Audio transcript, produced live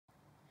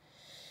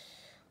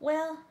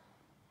Well,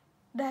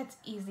 that's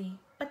easy,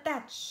 but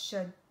that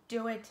should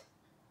do it.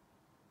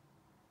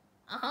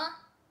 Uh-huh.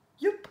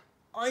 Yep,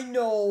 I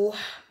know.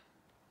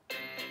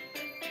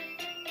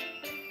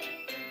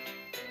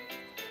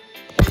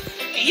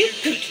 You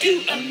could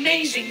do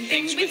amazing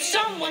things with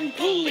someone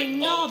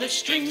pulling all the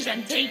strings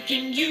and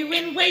taking you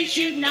in ways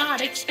you'd not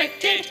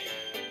expected.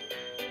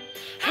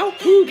 How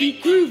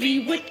groovy,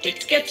 groovy would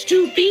it get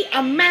to be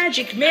a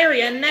magic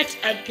marionette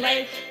at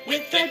play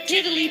with the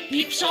tiddly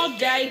peeps all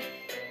day?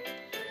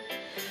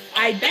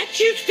 I bet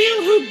you'd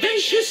feel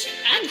herbaceous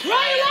and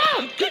cry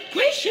aloud, good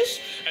gracious,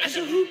 as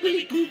a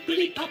hoobly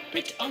goobly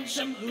puppet on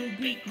some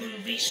hoobly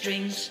groovy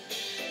strings.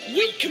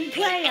 We can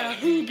play a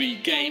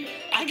hoobie game.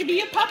 I could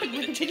be a puppet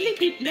with a tiddly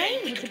peep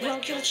name. We could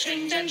work your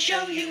strings and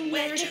show you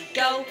where to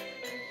go.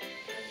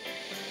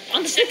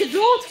 On the second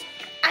thought,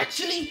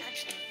 Actually,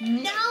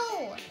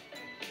 no.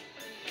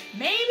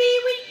 Maybe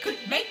we could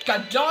make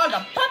a dog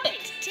a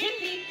puppet,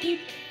 tiddly peep,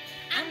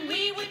 and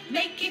we would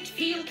make it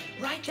feel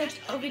right at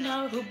home in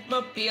our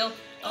hoopmobile.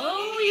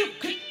 oh, you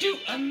could do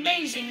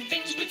amazing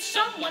things with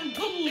someone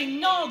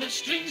pulling all the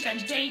strings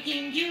and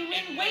taking you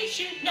in ways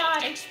you'd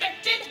not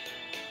expected.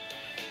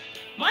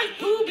 My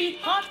hoobie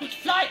heart would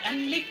fly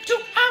and leap to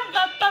have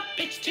a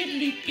puppet's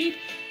tiddly peep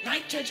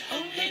right at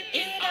home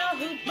in our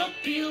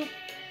hoopmobile.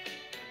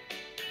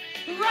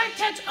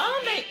 Right at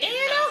home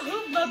in our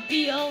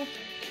hoopmobile.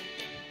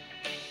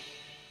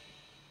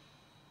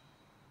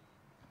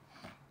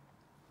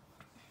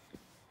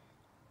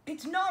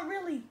 It's not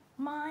really.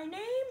 My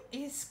name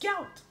is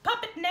Scout.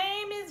 Puppet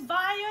name is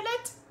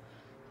Violet.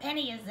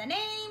 Penny is the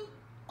name.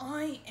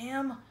 I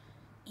am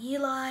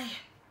Eli.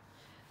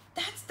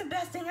 That's the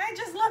best thing. I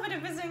just love it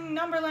if it's in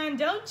Numberland,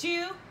 don't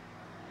you?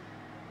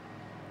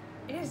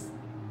 Is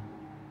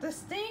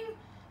this thing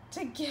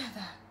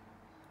together?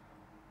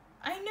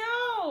 I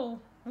know.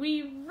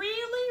 We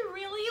really,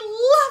 really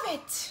love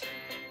it.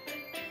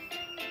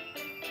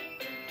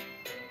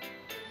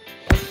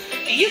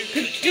 You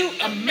could do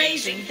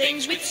amazing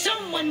things with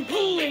someone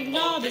pulling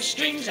all the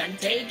strings and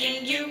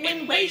taking you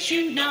in ways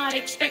you not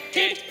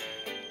expected.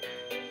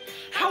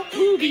 How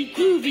groovy,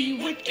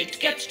 groovy would it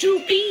get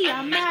to be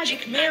a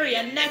magic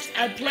marionette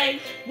at play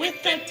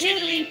with the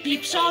tiddly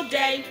peeps all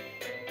day?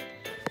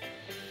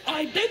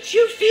 I bet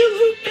you feel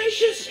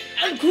herbaceous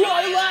and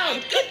cry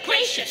loud, good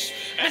gracious,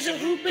 as a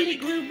hoobly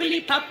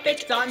groobly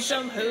puppet on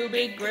some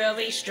hoobie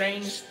groovy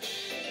strings.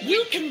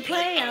 You can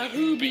play a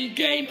hoobie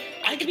game.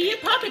 I could be a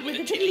puppet with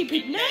a tiddly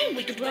peep name.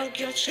 We could work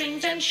your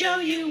strings and show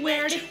you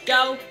where to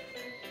go.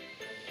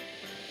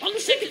 On the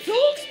second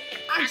thought,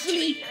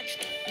 Actually,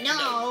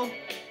 no.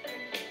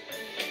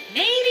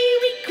 maybe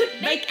we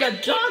could make a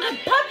dog a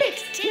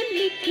puppet,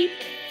 tiddly peep,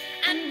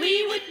 and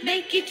we would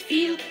make it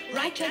feel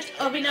right at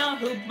home in our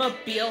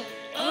hoopmobile.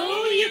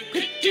 Oh, you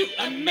could do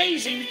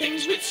amazing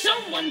things with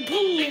someone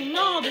pulling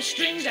all the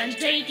strings and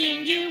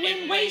taking you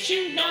in ways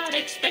you not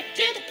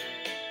expected.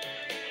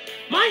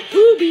 My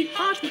hoobie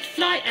heart would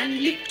fly and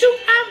leap to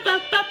have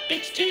a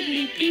puppet's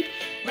tiddly peep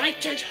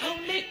right at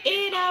home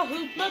in our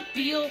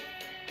hoopmobile.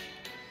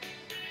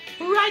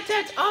 Right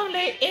at home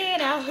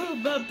in our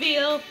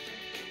hoopmobile.